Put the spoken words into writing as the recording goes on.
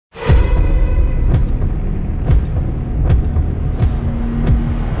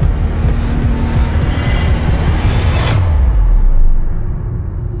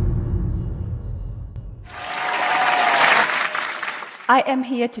I am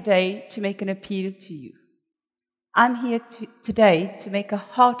here today to make an appeal to you. I'm here today to make a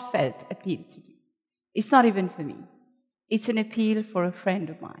heartfelt appeal to you. It's not even for me. It's an appeal for a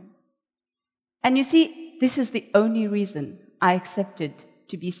friend of mine. And you see, this is the only reason I accepted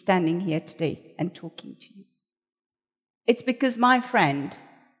to be standing here today and talking to you. It's because my friend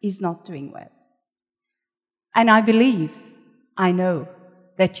is not doing well. And I know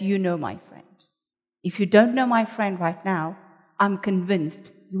that you know my friend. If you don't know my friend right now, I'm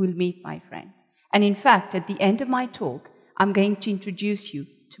convinced you will meet my friend. And in fact, at the end of my talk, I'm going to introduce you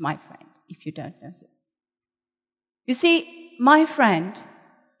to my friend, if you don't know him. You see, my friend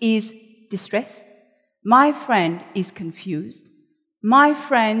is distressed. My friend is confused. My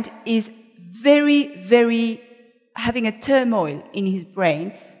friend is very having a turmoil in his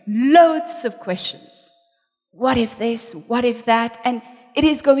brain, loads of questions. What if this? What if that? And it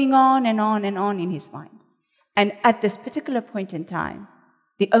is going on and on and on in his mind. And at this particular point in time,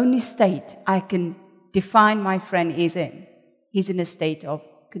 the only state I can define my friend is in, he's in a state of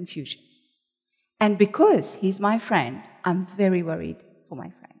confusion. And because he's my friend, I'm very worried for my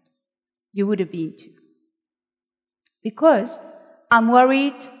friend. You would have been too. Because I'm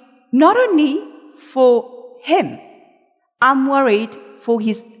worried not only for him, I'm worried for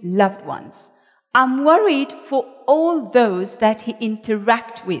his loved ones. I'm worried for all those that he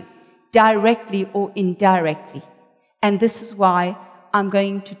interacts with, directly or indirectly. And this is why I'm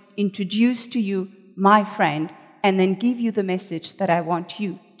going to introduce to you my friend and then give you the message that I want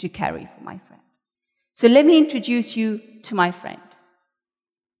you to carry for my friend. So let me introduce you to my friend.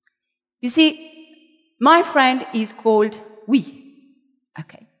 You see, my friend is called We.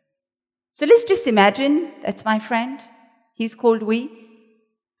 Okay. So let's just imagine that's my friend. He's called We.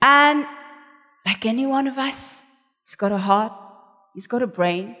 And like any one of us, he's got a heart, he's got a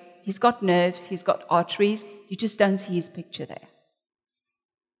brain, he's got nerves, he's got arteries. You just don't see his picture there.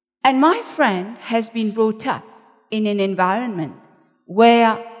 And my friend has been brought up in an environment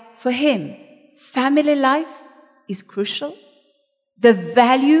where, for him, family life is crucial. The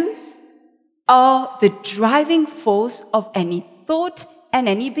values are the driving force of any thought and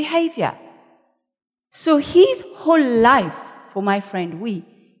any behavior. So his whole life, for my friend We,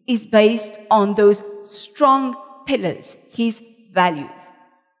 is based on those strong pillars, his values.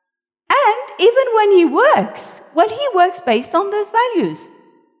 And even when he works, well, he works based on those values.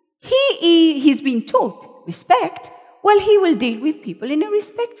 He's been taught respect, well, he will deal with people in a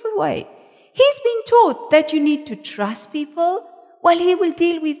respectful way. He's been taught that you need to trust people, well, he will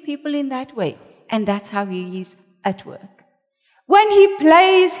deal with people in that way. And that's how he is at work. When he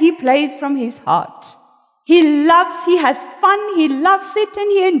plays from his heart. He has fun, he loves it,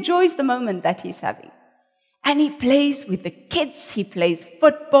 and he enjoys the moment that he's having. And he plays with the kids, he plays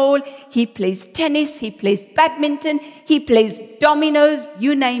football, he plays tennis, he plays badminton, he plays dominoes,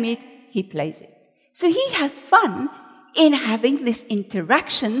 you name it, he plays it. So he has fun in having this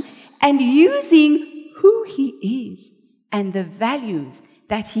interaction and using who he is and the values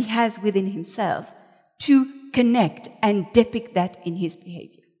that he has within himself to connect and depict that in his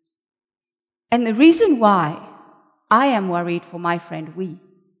behavior. And the reason why I am worried for my friend We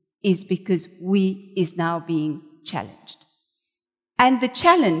is because We is now being challenged. And the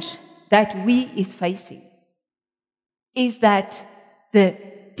challenge that We is facing is that the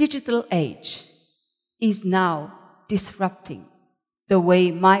digital age is now disrupting the way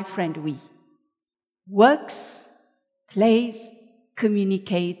my friend We works, plays,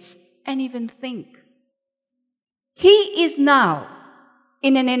 communicates, and even thinks. He is now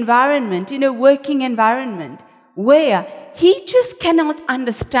in an environment, in a working environment, where he just cannot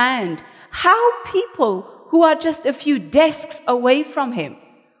understand how people who are just a few desks away from him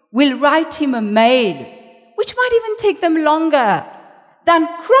will write him a mail, which might even take them longer than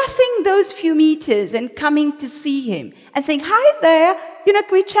crossing those few meters and coming to see him and saying, "Hi there, can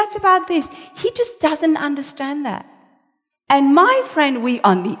we chat about this?" He just doesn't understand that. And my friend We,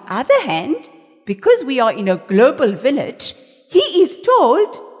 on the other hand, because we are in a global village, he is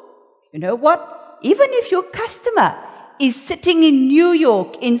told, you know what, even if your customer is sitting in New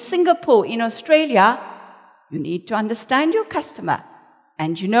York, in Singapore, in Australia, you need to understand your customer.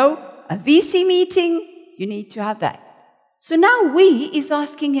 And a VC meeting, you need to have that. So now We is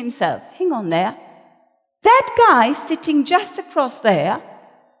asking himself, hang on there, that guy sitting just across there,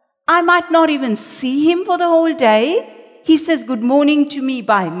 I might not even see him for the whole day. He says good morning to me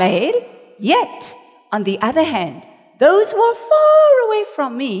by mail. Yet, on the other hand, those who are far away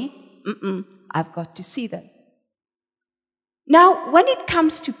from me, I've got to see them. Now, when it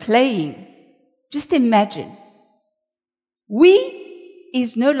comes to playing, just imagine, We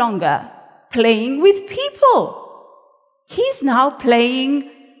is no longer playing with people. He's now playing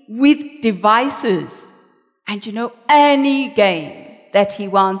with devices. And any game that he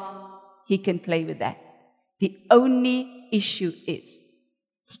wants, he can play with that. The only issue is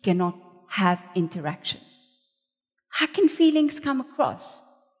he cannot have interaction. How can feelings come across?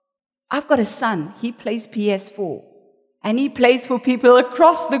 I've got a son, he plays PS4, and he plays for people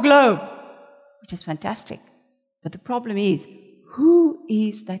across the globe, which is fantastic. But the problem is, who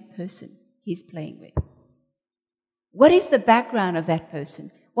is that person he's playing with? What is the background of that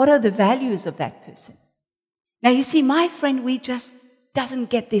person? What are the values of that person? Now, you see, my friend Wee just doesn't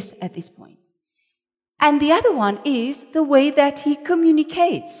get this at this point. And the other one is the way that he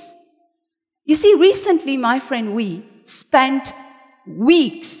communicates. You see, recently, my friend Wee spent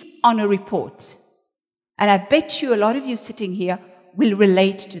weeks on a report. And I bet you a lot of you sitting here will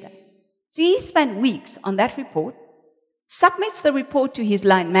relate to that. So he spent weeks on that report, submits the report to his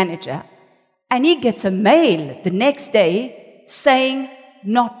line manager, and he gets a mail the next day saying,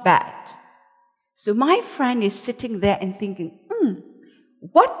 not bad. So my friend is sitting there and thinking,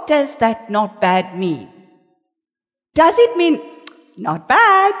 what does that not bad mean? Does it mean not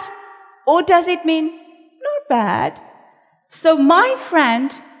bad? Or does it mean not bad? So my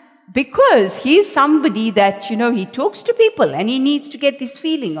friend, because he's somebody that, he talks to people and he needs to get this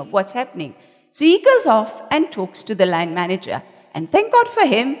feeling of what's happening. So he goes off and talks to the line manager. And thank God for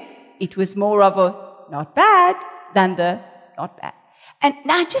him, it was more of a not bad than the not bad. And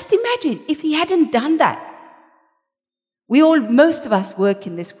now just imagine if he hadn't done that. Most of us work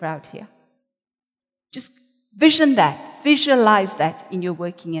in this crowd here. Just visualize that in your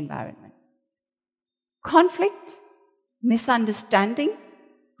working environment. Conflict, misunderstanding,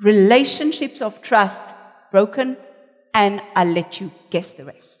 relationships of trust broken, and I'll let you guess the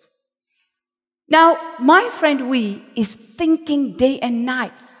rest. Now, my friend Wee is thinking day and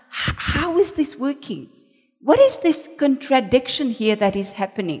night, how is this working? What is this contradiction here that is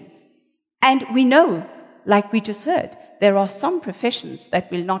happening? And we know, like we just heard, there are some professions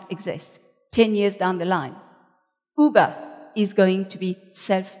that will not exist 10 years down the line. Uber is going to be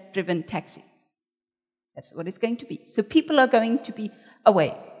self-driven taxis. That's what it's going to be. So people are going to be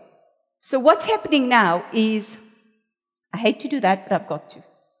away. So what's happening now is, I hate to do that, but I've got to.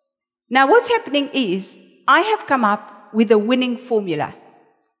 Now what's happening is, I have come up with a winning formula.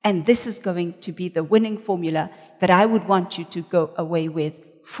 And this is going to be the winning formula that I would want you to go away with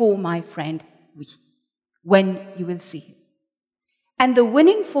for my friend Wee, when you will see him. And the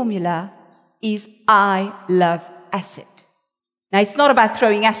winning formula is I love acid. Now, it's not about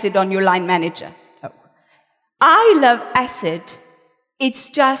throwing acid on your line manager. No. I love acid. It's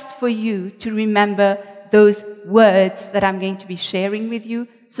just for you to remember those words that I'm going to be sharing with you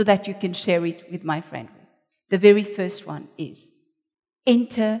so that you can share it with my friend Wee. The very first one is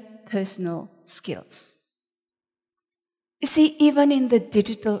interpersonal skills. You see, even in the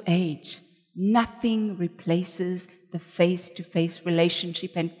digital age, nothing replaces the face-to-face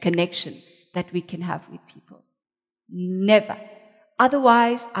relationship and connection that we can have with people. Never.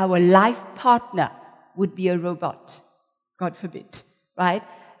 Otherwise, our life partner would be a robot. God forbid, right?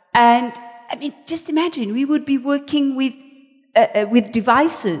 And, just imagine, we would be working with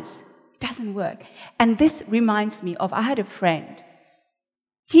devices. It doesn't work. And this reminds me of, I had a friend.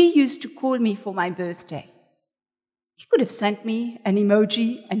 He used to call me for my birthday. He could have sent me an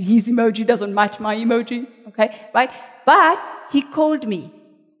emoji, and his emoji doesn't match my emoji, okay, right? But he called me,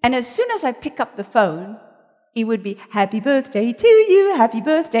 and as soon as I pick up the phone, it would be, happy birthday to you, happy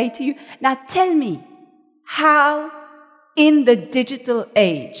birthday to you. Now tell me, how in the digital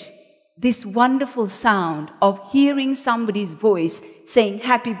age, this wonderful sound of hearing somebody's voice saying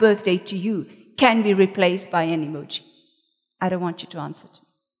happy birthday to you can be replaced by an emoji? I don't want you to answer to me.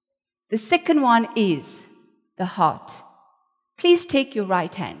 The second one is the heart. Please take your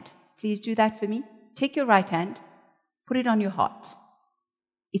right hand. Please do that for me. Take your right hand, put it on your heart.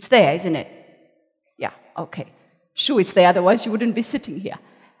 It's there, isn't it? Yeah, okay. Sure, it's there, otherwise you wouldn't be sitting here.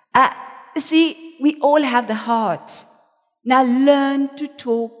 See, we all have the heart. Now learn to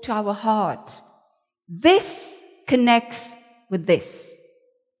talk to our heart. This connects with this,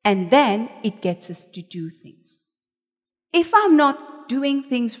 and then it gets us to do things. If I'm not doing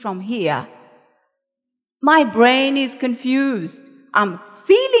things from here, my brain is confused. I'm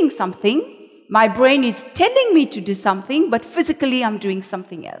feeling something, my brain is telling me to do something, but physically I'm doing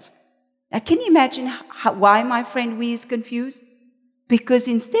something else. Now, can you imagine why my friend Wee is confused? Because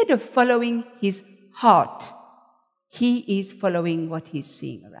instead of following his heart, he is following what he's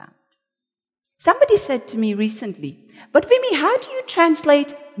seeing around. Somebody said to me recently, but Vimi, how do you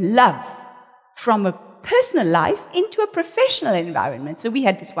translate love from a personal life into a professional environment. So we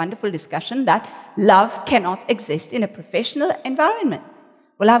had this wonderful discussion that love cannot exist in a professional environment.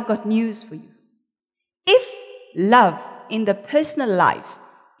 Well, I've got news for you. If love in the personal life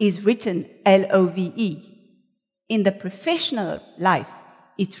is written L-O-V-E, in the professional life,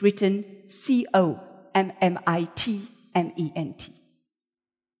 it's written C-O-M-M-I-T-M-E-N-T.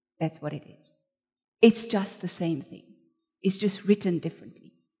 That's what it is. It's just the same thing. It's just written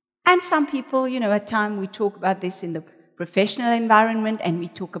differently. And some people, at times we talk about this in the professional environment and we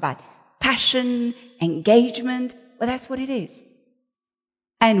talk about passion, engagement. Well, that's what it is.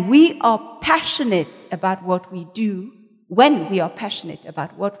 And we are passionate about what we do. When we are passionate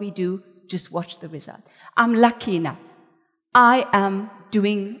about what we do, just watch the result. I'm lucky enough. I'm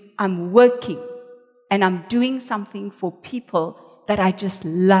working, and I'm doing something for people that I just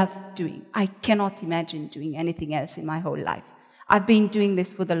love doing. I cannot imagine doing anything else in my whole life. I've been doing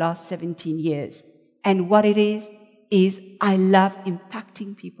this for the last 17 years. And what it is I love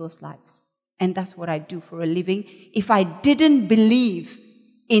impacting people's lives. And that's what I do for a living. If I didn't believe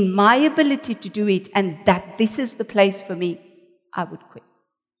in my ability to do it and that this is the place for me, I would quit.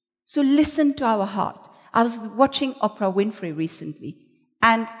 So listen to our heart. I was watching Oprah Winfrey recently,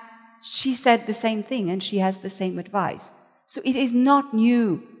 and she said the same thing, and she has the same advice. So it is not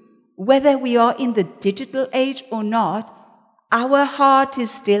new. Whether we are in the digital age or not, our heart is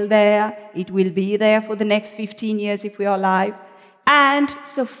still there. It will be there for the next 15 years if we are alive. And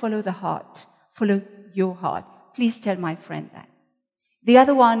so follow the heart. Follow your heart. Please tell my friend that. The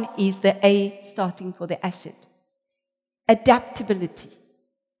other one is the A starting for the acid. Adaptability.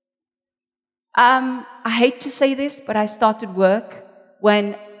 I hate to say this, but I started work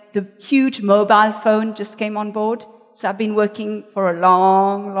when the huge mobile phone just came on board. So I've been working for a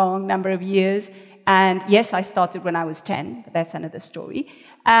long, long number of years. And yes, I started when I was 10, but that's another story.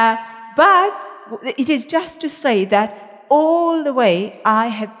 But it is just to say that all the way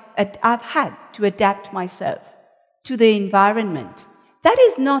I've had to adapt myself to the environment. That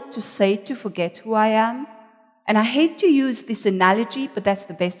is not to say to forget who I am. And I hate to use this analogy, but that's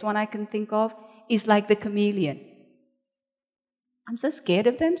the best one I can think of, is like the chameleon. I'm so scared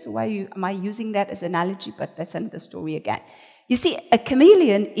of them, so why am I using that as an analogy? But that's another story again. You see, a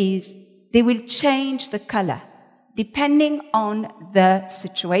chameleon they will change the color depending on the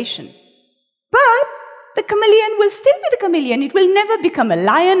situation. But the chameleon will still be the chameleon. It will never become a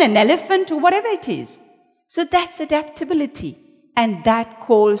lion, an elephant, or whatever it is. So that's adaptability. And that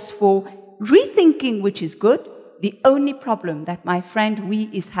calls for rethinking, which is good. The only problem that my friend we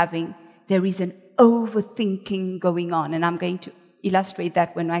is having, there is an overthinking going on. And I'm going to illustrate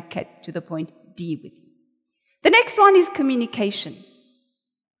that when I get to the point D with you. The next one is communication.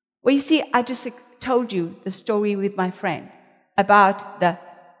 Well, you see, I just told you the story with my friend about the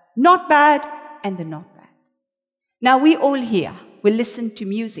not bad and the not bad. Now, we all here will listen to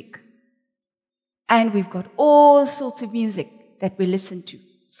music. And we've got all sorts of music that we listen to.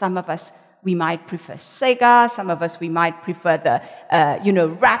 Some of us, we might prefer Sega. Some of us, we might prefer the,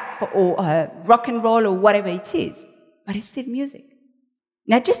 rap or rock and roll or whatever it is. But it's still music.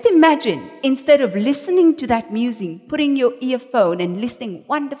 Now, just imagine, instead of listening to that music, putting your earphone and listening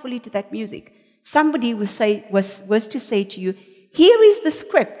wonderfully to that music, somebody was to say to you, here is the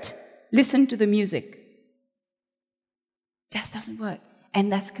script, listen to the music. Just doesn't work.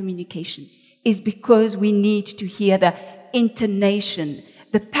 And that's communication. Is because we need to hear the intonation,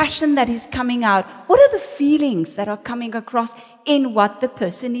 the passion that is coming out. What are the feelings that are coming across in what the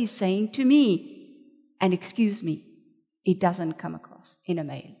person is saying to me? And excuse me, it doesn't come across in a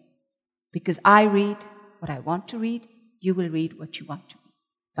mail. Because I read what I want to read, you will read what you want to read.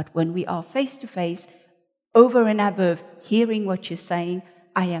 But when we are face to face, over and above hearing what you're saying,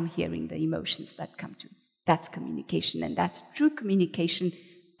 I am hearing the emotions that come to me. That's communication, and that's true communication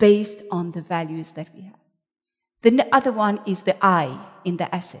based on the values that we have. The other one is the I in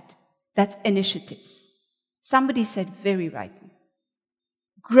the asset. That's initiatives. Somebody said very rightly,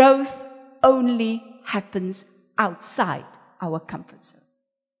 growth only happens outside our comfort zone.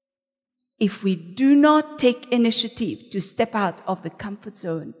 If we do not take initiative to step out of the comfort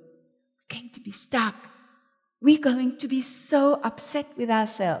zone, we're going to be stuck. We're going to be so upset with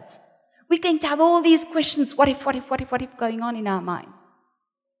ourselves. We're going to have all these questions, what if, going on in our mind.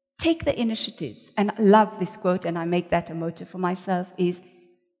 Take the initiatives, and I love this quote, and I make that a motto for myself, is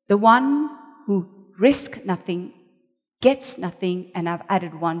the one who risks nothing, gets nothing, and I've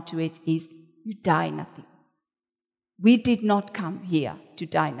added one to it, is you die nothing. We did not come here to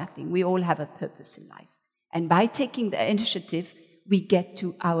die nothing. We all have a purpose in life. And by taking the initiative, we get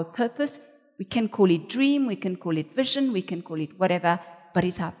to our purpose. We can call it dream, we can call it vision, we can call it whatever, but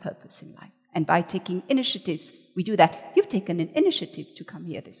it's our purpose in life. And by taking initiatives, we do that. You've taken an initiative to come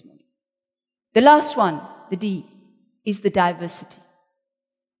here this morning. The last one, the D, is the diversity.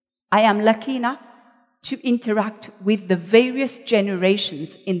 I am lucky enough to interact with the various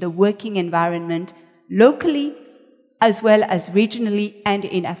generations in the working environment locally as well as regionally and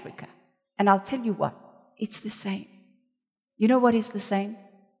in Africa. And I'll tell you what, it's the same. You know what is the same?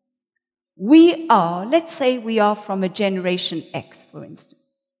 We are, let's say we are from a generation X, for instance.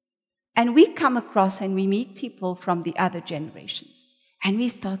 And we come across and we meet people from the other generations. And we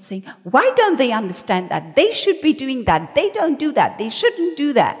start saying, why don't they understand that? They should be doing that. They don't do that. They shouldn't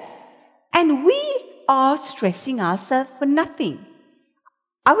do that. And we are stressing ourselves for nothing.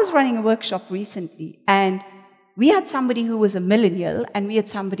 I was running a workshop recently, and we had somebody who was a millennial, and we had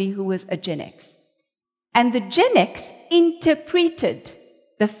somebody who was a Gen X. And the Gen X interpreted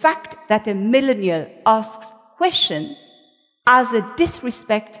the fact that a millennial asks question as a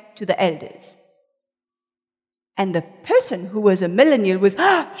disrespect to the elders. And the person who was a millennial was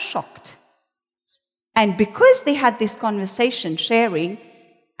shocked. And because they had this conversation, sharing,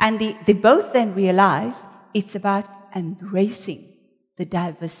 and they both then realized it's about embracing the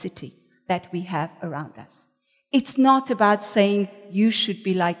diversity that we have around us. It's not about saying, you should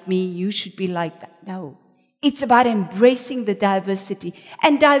be like me, you should be like that. No. It's about embracing the diversity.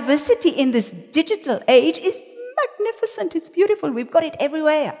 And diversity in this digital age is magnificent. It's beautiful. We've got it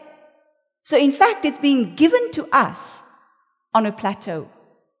everywhere. So in fact, it's being given to us on a plateau.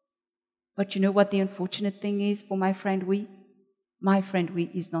 But you know what the unfortunate thing is for my friend We? My friend We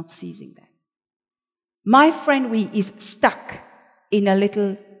is not seizing that. My friend We is stuck in a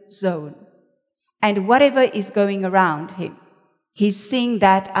little zone. And whatever is going around him, he's seeing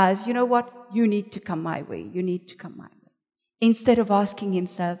that as, you know what, you need to come my way, you need to come my way. Instead of asking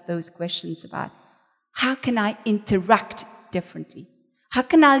himself those questions about, how can I interact differently? How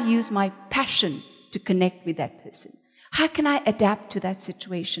can I use my passion to connect with that person? How can I adapt to that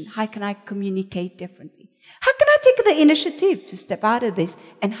situation? How can I communicate differently? How can I take the initiative to step out of this?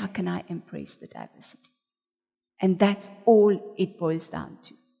 And how can I embrace the diversity? And that's all it boils down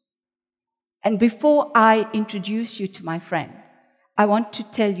to. And before I introduce you to my friend, I want to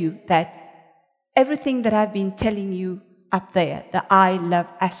tell you that everything that I've been telling you up there, the I love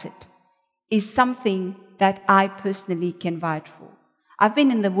asset, is something that I personally can vouch for. I've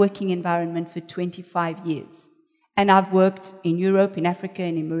been in the working environment for 25 years. And I've worked in Europe, in Africa,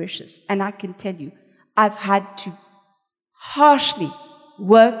 and in Mauritius. And I can tell you, I've had to harshly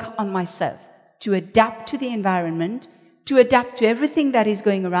work on myself to adapt to the environment, to adapt to everything that is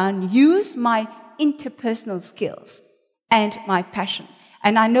going around, use my interpersonal skills and my passion.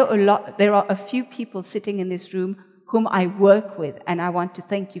 And I know there are a few people sitting in this room whom I work with, and I want to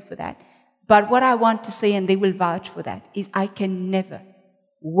thank you for that. But what I want to say, and they will vouch for that, is I can never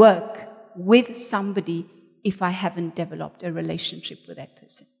work with somebody if I haven't developed a relationship with that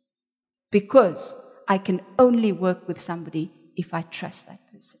person. Because I can only work with somebody if I trust that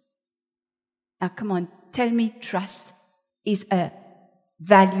person. Now, come on, tell me trust is a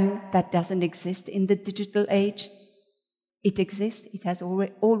value that doesn't exist in the digital age. It exists, it has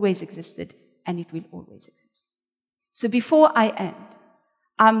always existed, and it will always exist. So before I end,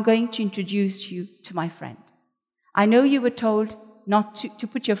 I'm going to introduce you to my friend. I know you were told not to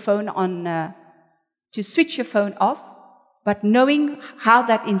put your phone on, to switch your phone off, but knowing how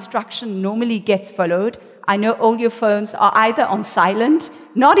that instruction normally gets followed, I know all your phones are either on silent,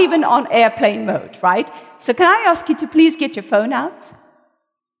 not even on airplane mode, right? So can I ask you to please get your phone out?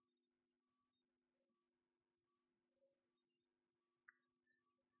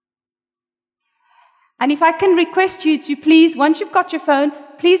 And if I can request you to please, once you've got your phone,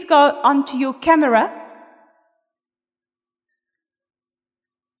 please go onto your camera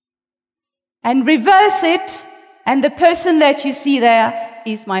and reverse it, and the person that you see there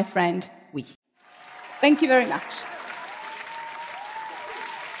is my friend We. Thank you very much.